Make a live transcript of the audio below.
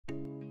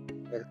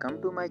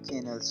Welcome to my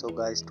channel. So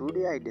guys,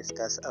 today I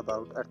discuss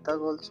about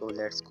Artagol. So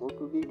let's go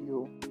to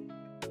video.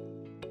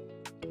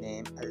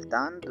 Name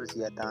Altan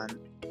Duzyatan.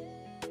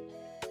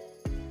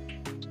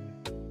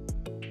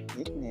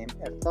 Nickname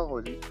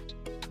Artagol.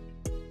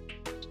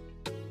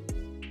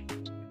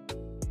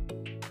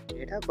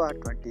 Date of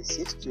birth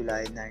 26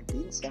 July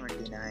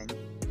 1979.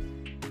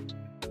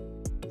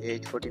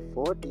 Age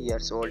 44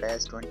 years old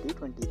as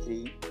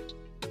 2023.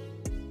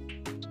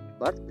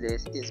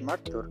 Birthplace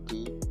Izmir,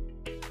 Turkey.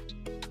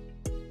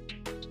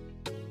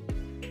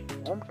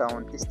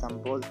 Hometown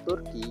Istanbul,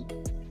 Turkey.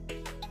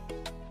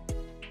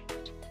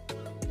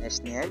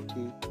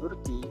 Nationality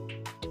Turkey.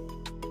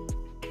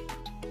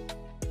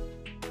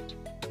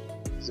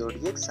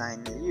 Zodiac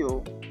sign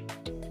Leo.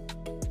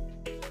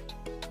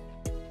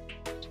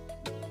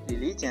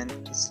 Religion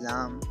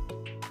Islam.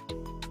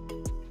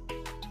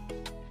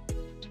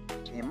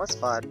 Famous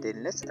for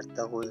Dilnes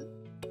Artagol.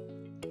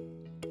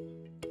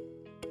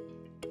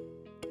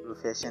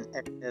 Profession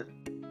actor.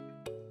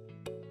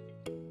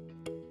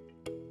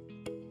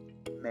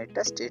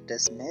 Marital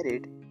status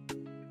married.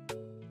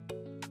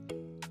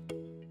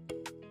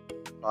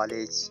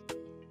 College.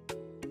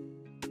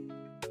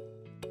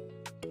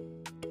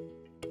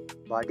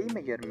 Body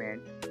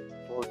measurement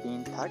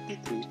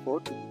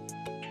 1433-40.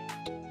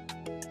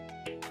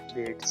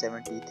 Weight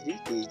 73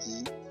 kg.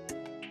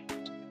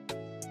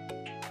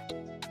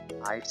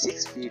 Height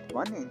 6 feet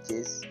 1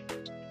 inches.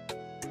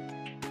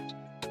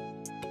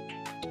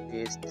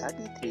 Age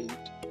 33.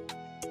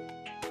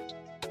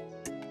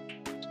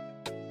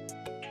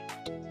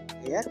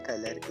 Hair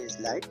color is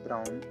light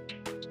brown.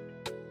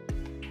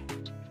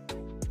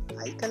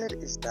 Eye color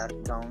is dark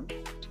brown.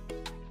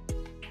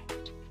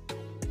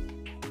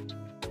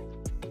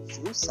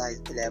 Shoe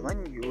size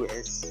 11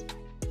 US.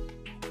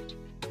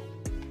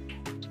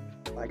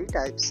 Body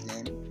type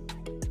slim.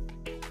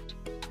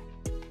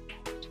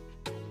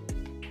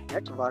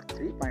 Net worth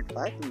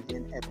 3.5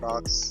 million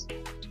approx.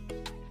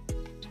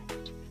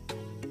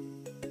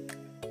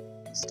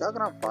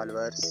 Instagram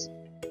followers.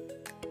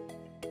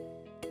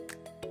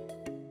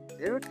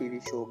 Favorite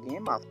TV show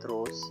Game of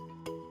Thrones.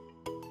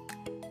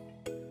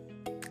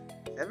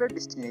 Favorite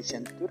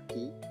destination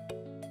Turkey.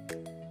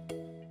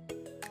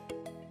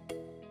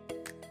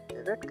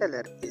 Favorite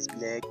color is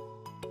black.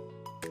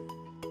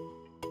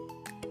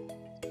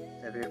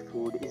 Favorite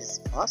food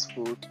is fast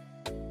food.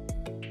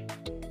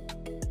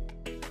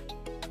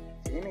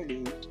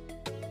 Family.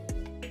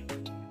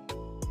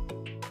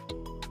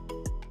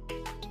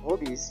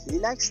 Hobbies, he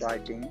likes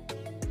writing.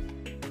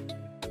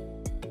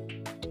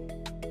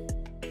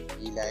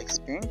 He likes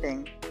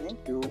painting.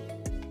 Thank you.